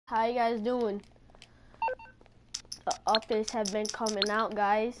How you guys doing? Updates have been coming out,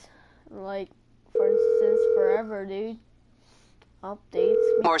 guys. Like, for instance, forever, dude.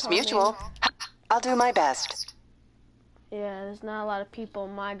 Updates. Morse Mutual. I'll do my best. Yeah, there's not a lot of people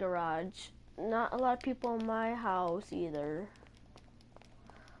in my garage. Not a lot of people in my house either.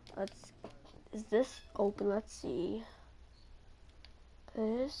 Is this open? Let's see.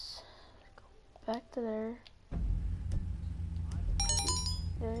 This. Go back to there.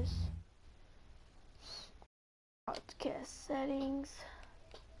 This. Broadcast settings.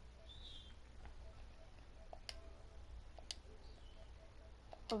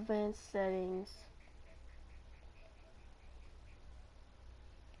 Advanced settings.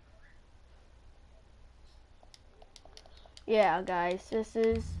 Yeah, guys, this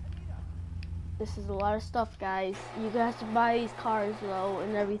is a lot of stuff, guys. You guys have to buy these cars though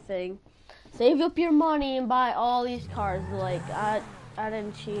and everything. Save up your money and buy all these cars. Like I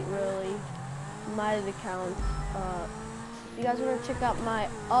didn't cheat really. My account. If you guys want to check out my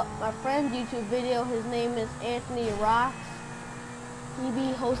friend's YouTube video, his name is Anthony Rocks. He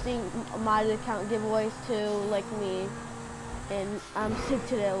be hosting my account giveaways too, like me. And I'm sick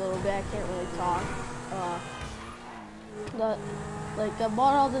today a little bit. I can't really talk. I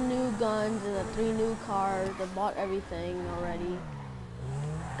bought all the new guns and the 3 new cars. I bought everything already.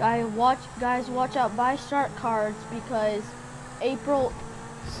 Guys, watch out! Buy shark cards because April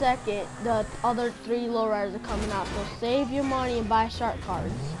 2nd, the other 3 lowriders are coming out. So save your money and buy shark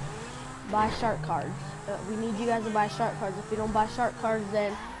cards. Buy shark cards. We need you guys to buy shark cards. If you don't buy shark cards,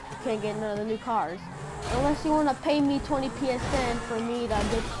 then you can't get none of the new cars. Unless you want to pay me 20 PSN for me to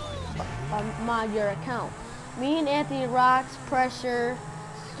get mod your account. Me and Anthony Rocks, Pressure,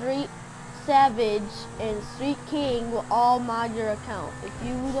 Street Savage, and Street King will all mod your account. If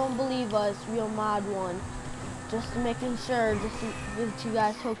you don't believe us, we'll mod one. Just making sure, just to get you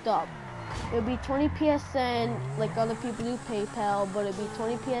guys hooked up. It'll be 20 PSN, like other people do PayPal, but it'll be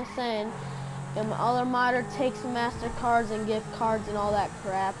 20 PSN. And my other modder takes MasterCards and gift cards and all that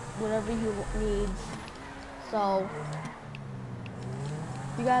crap, whatever he needs. So,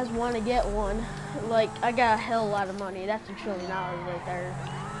 if you guys want to get one, like, I got a hell of a lot of money. That's $1 trillion right there.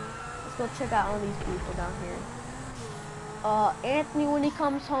 Let's go check out all these people down here. Anthony, when he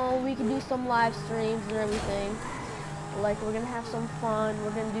comes home, we can do some live streams and everything. Like, we're going to have some fun.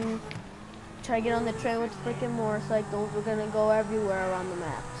 We're going to try to get on the train with freaking motorcycles. We're going to go everywhere around the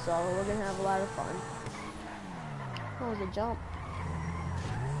map. So, we're going to have a lot of fun. That was a jump.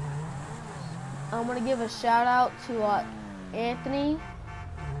 I'm going to give a shout out to Anthony,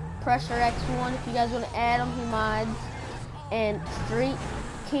 Pressure X1, if you guys want to add him, he mods, and Street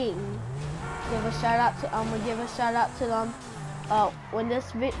King. I'm gonna give a shout out to them. When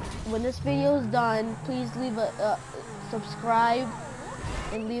this video is done, please leave a subscribe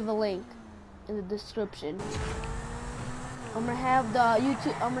and leave a link in the description. I'm gonna have the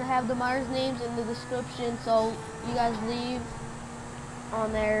modders' names in the description, so you guys leave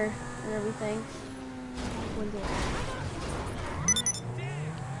on there and everything.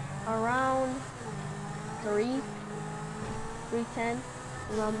 Around 3:10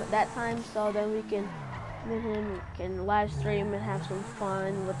 around that time, so then we can live stream and have some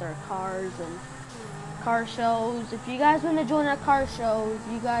fun with our cars and car shows. If you guys want to join our car shows,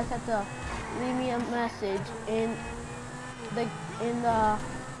 you guys have to leave me a message in the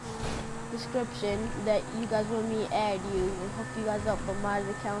description that you guys want me to add you and hook you guys up with my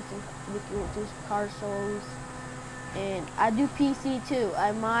accounts and we can do car shows. And I do PC too.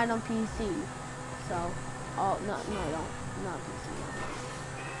 I mod on PC. So, not PC.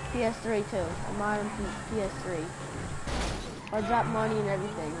 PS3 too. I mod on PS3. I drop money and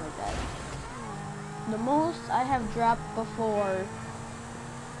everything like that. The most I have dropped before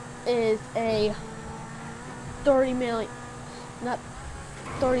is a 30 million. Not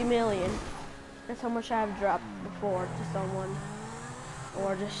 30 million. That's how much I have dropped before to someone.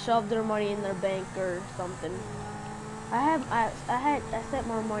 Or just shoved their money in their bank or something. I sent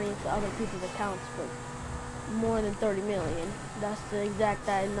more money into other people's accounts for more than 30 million. That's the exact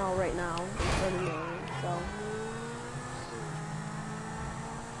I know right now, 30 million. So,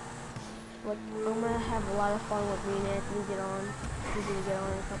 like, I'm gonna have a lot of fun with me and Anthony get on. He's gonna get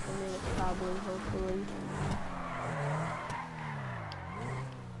on in a couple minutes, probably, hopefully.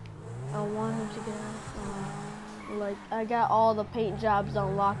 I want him to get on. Like, I got all the paint jobs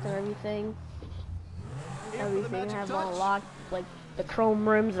unlocked and everything. Everything I have unlocked, like the chrome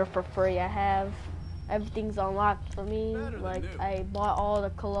rims are for free. Everything's unlocked for me. Like I bought all the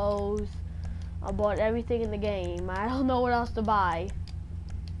clothes, I bought everything in the game. I don't know what else to buy.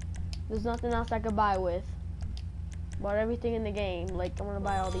 There's nothing else I could buy with. Bought everything in the game. Like, I'm gonna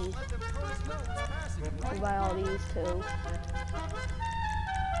buy all these. I'm gonna buy all these too.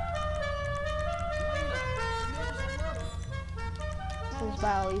 Just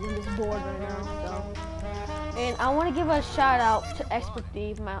buy all these. I'm just bored right now, so. And I want to give a shout out to Expert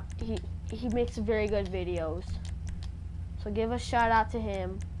Thief. He makes very good videos. So give a shout out to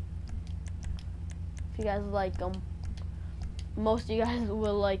him. If you guys like him. Most of you guys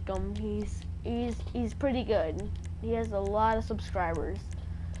will like him. He's pretty good. He has a lot of subscribers.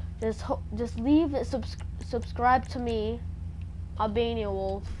 Just leave it. Subscribe to me, Albanian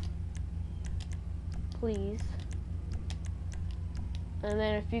Wolf, please. And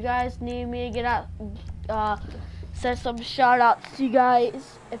then if you guys need me to get out, send some shout outs to you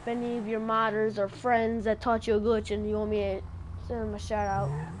guys. If any of your modders or friends that taught you a glitch and you want me to send them a shout out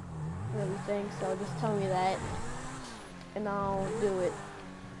and everything, so just tell me that, and I'll do it.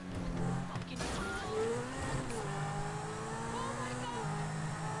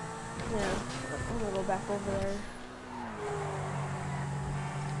 Yeah, I'm gonna go back over there.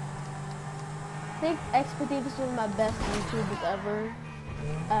 I think Expert Thief is one of my best YouTubers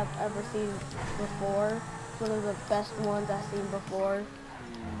I've ever seen before. It's one of the best ones I've seen before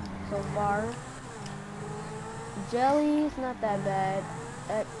so far. Jelly's not that bad.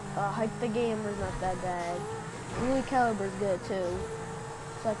 Hike the Gamer's not that bad. Really Caliber's good too.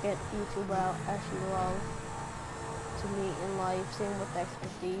 Second YouTuber I actually love to meet in life. Same with Expert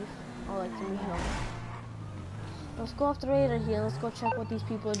Thief. I like to meet him. Let's go off the radar here. Let's go check what these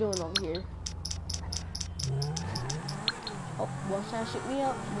people are doing over here. Oh, one's trying to shoot me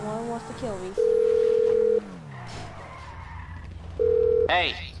up. One wants to kill me.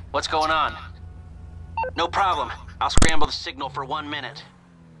 Hey, what's going on? No problem. I'll scramble the signal for 1 minute.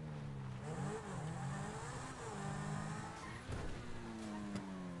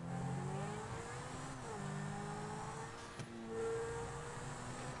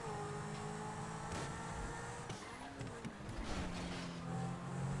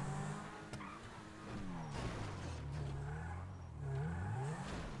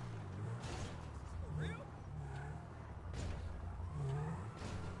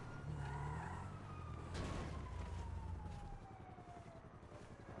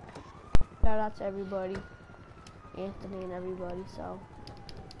 Shout out to everybody, Anthony and everybody, so.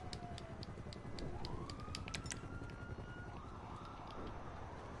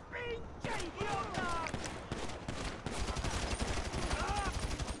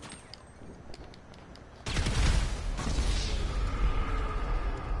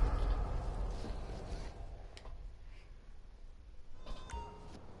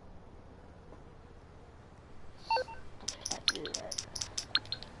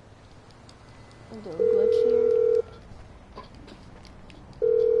 Do a glitch here.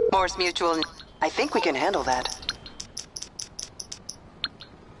 Morse Mutual. I think we can handle that.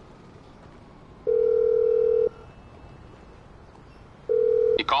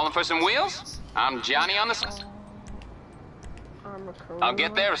 You calling for some wheels? I'm Johnny on the... I'll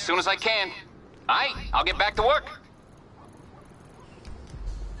get there as soon as I can. Aight, I'll get back to work.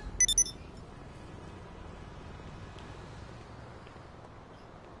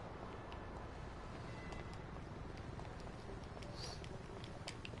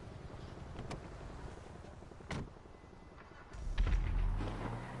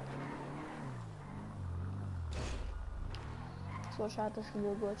 So shout out this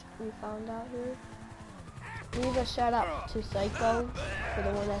new glitch we found out here. Leave a shout out to Psycho for the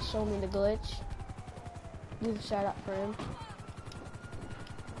one that showed me the glitch. Leave a shout out for him.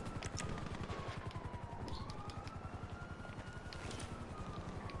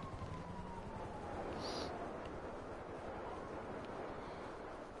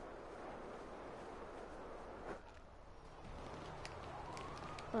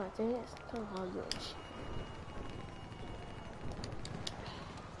 Alright, dang it, it's kind of hard glitch.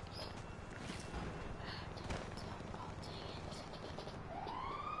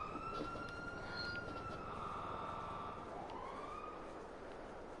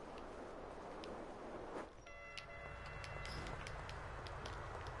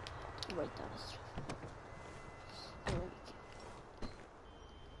 Right down the street.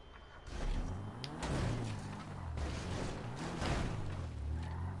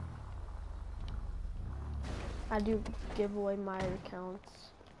 I do give away my accounts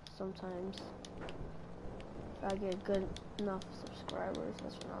sometimes. If I get good enough subscribers,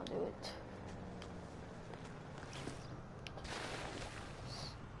 that's when I'll do it.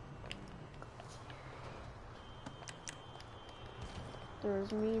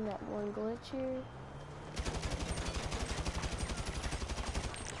 There's me in that one glitch here.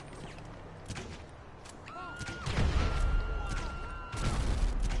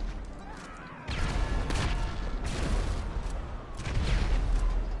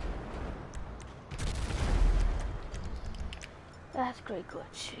 That's a great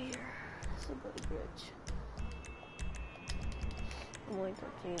glitch here. That's a great glitch. I'm only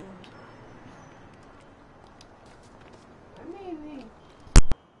 13.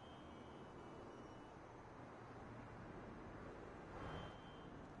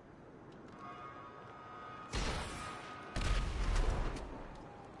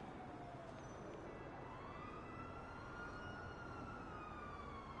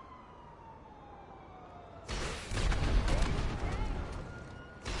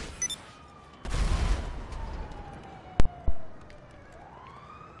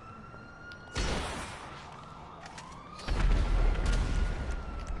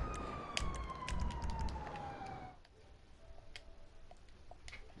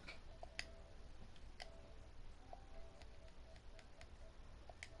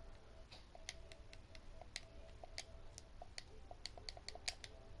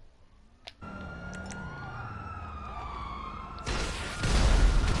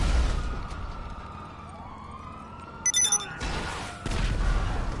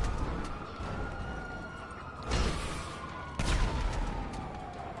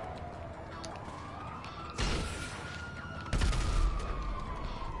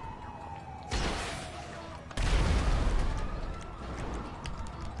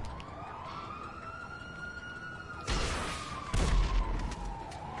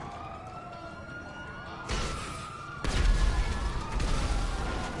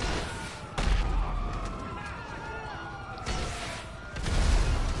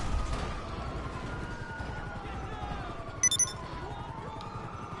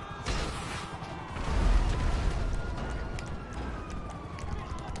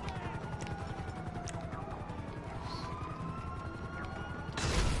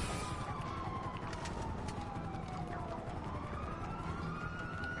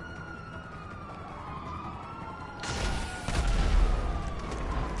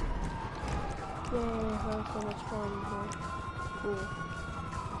 Yay, having so much fun here. Cool.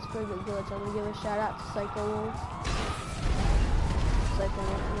 It's pretty good glitch. I'm gonna give a shout out to Psycho Wolf. Psycho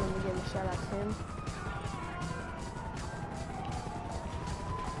Wolf, I'm gonna give a shout out to him.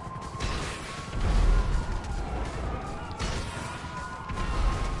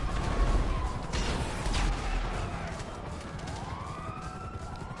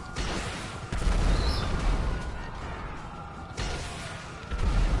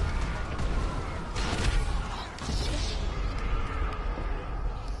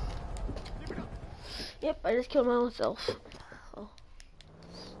 Yep, I just killed my own self. Oh,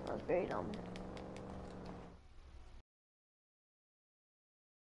 that was very dumb.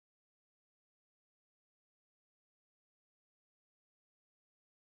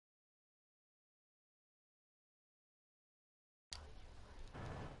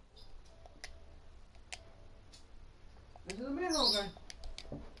 This is a manhole guy.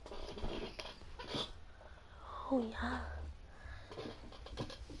 Oh yeah.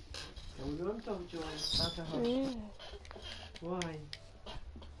 We're going to talk to you. Why?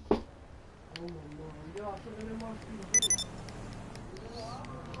 Oh my God. Yeah, so then I'm asking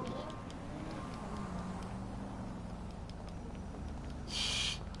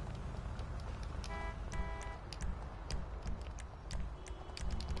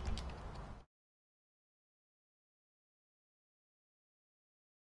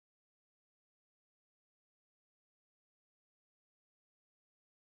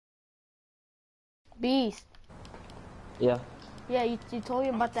Beast. Yeah. Yeah, you told me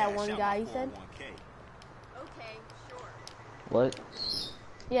about that one guy, you said? Okay, sure. What?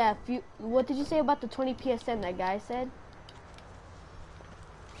 Yeah, what did you say about the 20 PSN that guy said?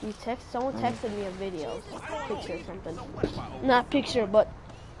 Someone texted me a video, picture or something. Not picture, but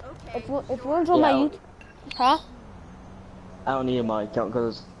if one's on my YouTube, huh? I don't need my account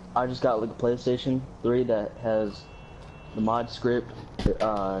because I just got like a PlayStation 3 that has the mod script for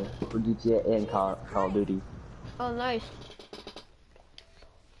GTA and Call of Duty. Oh, nice.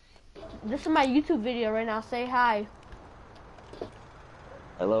 This is my YouTube video right now. Say hi.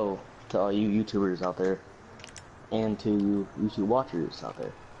 Hello to all you YouTubers out there and to you YouTube watchers out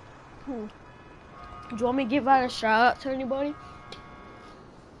there. Do you want me to give out a shout out to anybody?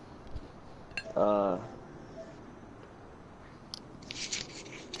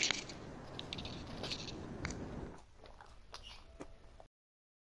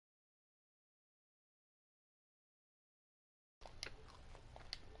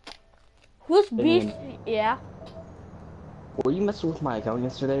 Who's Beast? Yeah. Were you messing with my account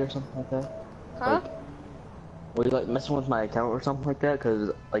yesterday or something like that? Huh? Like, were you like messing with my account or something like that?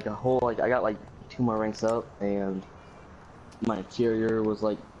 Cause like I got like 2 more ranks up and my interior was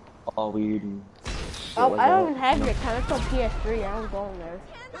like all weird and shit Oh, like I that. don't even have you your know? account. It's on PS3. I don't go in there.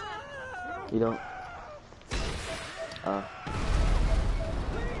 You don't?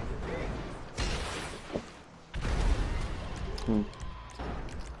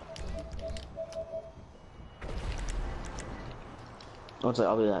 One sec,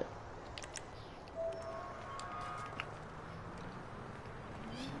 I'll be back.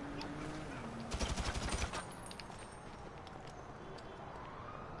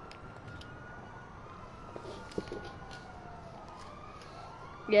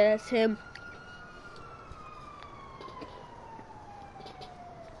 Yeah, that's him.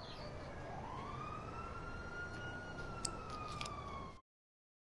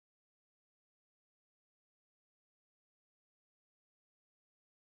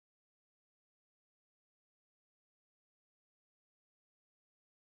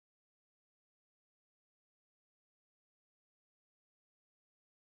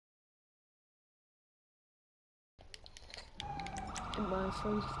 And my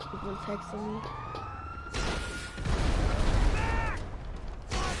phone just keeps on texting me.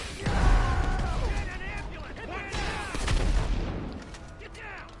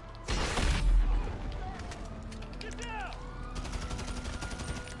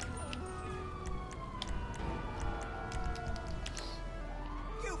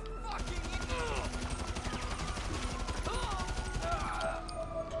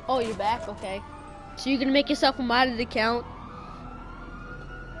 Oh, you're back? Okay. So you can make yourself a modded account.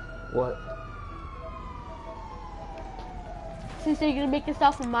 What? So you're gonna make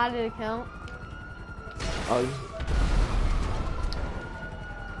yourself a modded account? Oh,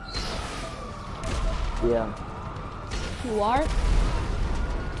 yeah. You are?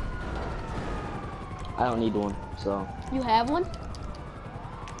 I don't need one, so. You have one?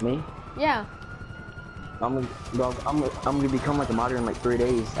 Me? Yeah. I'm gonna become like a modder in like 3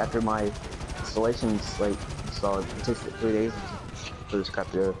 days after my installation's like installed. It takes like 3 days for this crap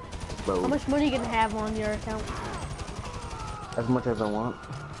to load. How much money you gonna have on your account? As much as I want.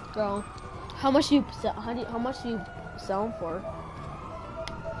 Bro, how much you sell? How much do you sell them for?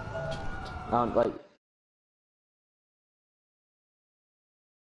 Like.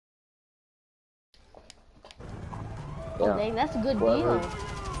 Oh Yeah. dang, that's a good Whatever. deal.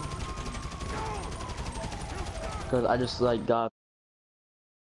 Cause I just like got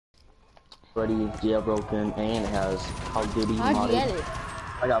already jailbroken and it has Call of Duty How'd modded. you get it?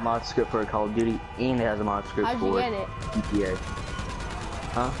 I got mod script for Call of Duty and it has a mod script How'd you for get it? GTA.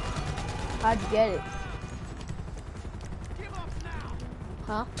 Huh? How'd you get it?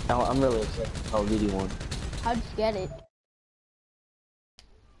 Huh? I'm really excited for Call of Duty one. How'd you get it?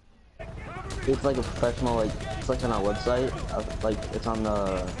 It's like a professional, like it's like on our website. Like it's on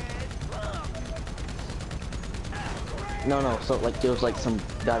the. No. So like there was like some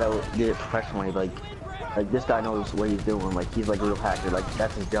guy that did it professionally. Like this guy knows what he's doing. Like he's like a real hacker. Like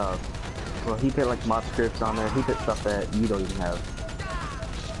that's his job. So he put like mod scripts on there. He put stuff that you don't even have.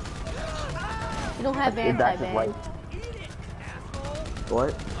 You don't have Like, that's his anti-ban. life. What?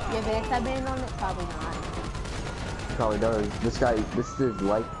 You have anti-ban on it? Probably not. He probably does. This is his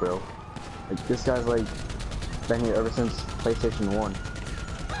life, bro. Like this guy's like been here ever since PlayStation 1.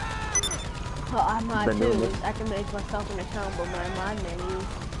 Well, I'm not Been doing too. this. I can make myself an account with my mod menu.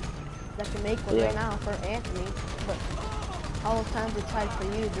 I can make one Yeah. right now for Anthony, but all the times I tried for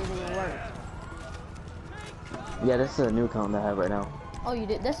you didn't even work. Yeah, this is a new account I have right now. Oh, you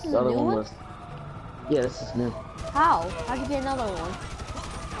did? This is The a other new one one? was. Yeah, this is new. How? How'd you get another one?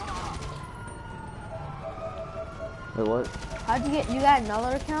 Wait, what? How'd you get? You got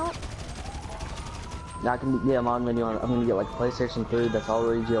another account? Now I can get a mod menu on. I'm gonna get like PlayStation 3 that's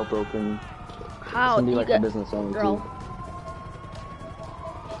already jailbroken. How? It's gonna be You like got, a business only girl. too.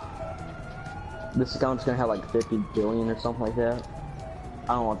 This account's gonna have like 50 billion or something like that.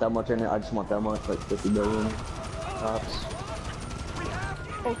 I don't want that much in it. I just want that much, like 50 billion tops.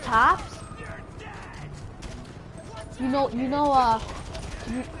 Oh, tops? Who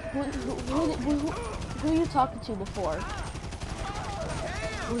are you talking to before?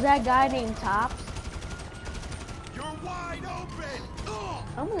 Was that guy named Tops? You're wide open.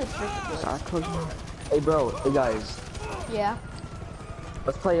 I'm gonna stick with Hey bro, hey guys, this. Yeah.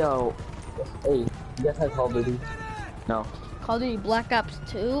 let's play hey, you guys have Call of Duty? No. Call of Duty Black Ops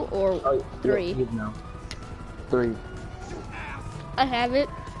 2 or Oh, 3? Yeah, no. 3. I have it.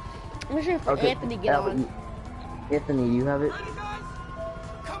 I'm sure if Okay. Anthony get on. Anthony, you have it?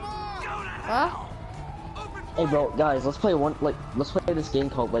 Huh? Hey bro, guys, let's play let's play this game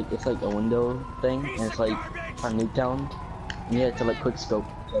called like it's like a window thing and it's like on Nuketown. And you have to like quick scope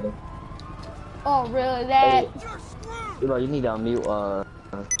each other. Oh, really? That? Hey, bro, you need to unmute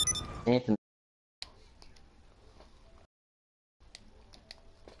Anthony.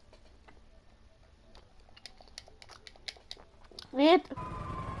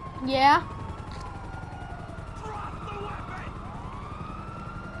 Yeah.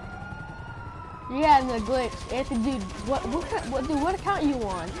 Yeah, and the glitch. Anthony, dude, what account you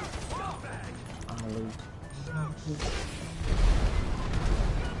on?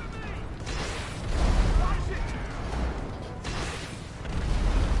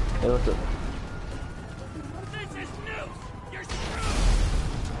 Hey, what's up? This is news! You're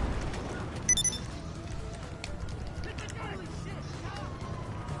screwed!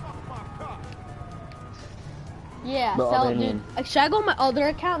 Fuck my car! Yeah, The sell it, Albanian. dude. Should I go on my other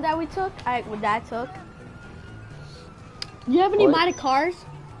account that we took? That took. You have any What? modded cars?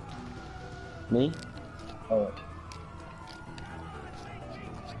 Me? Oh.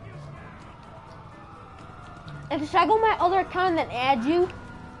 And should I go on my other account and then add you?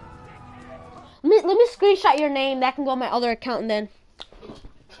 Let me screenshot your name. That can go on my other account and then.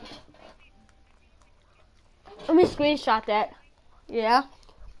 Let me screenshot that. Yeah.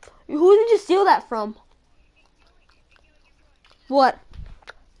 Who did you steal that from? What?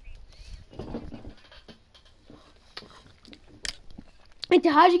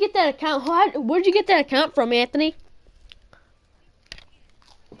 How'd you get that account? Where'd you get that account from, Anthony?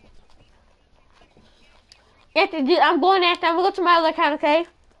 Anthony, dude, I'm going to my other account, okay?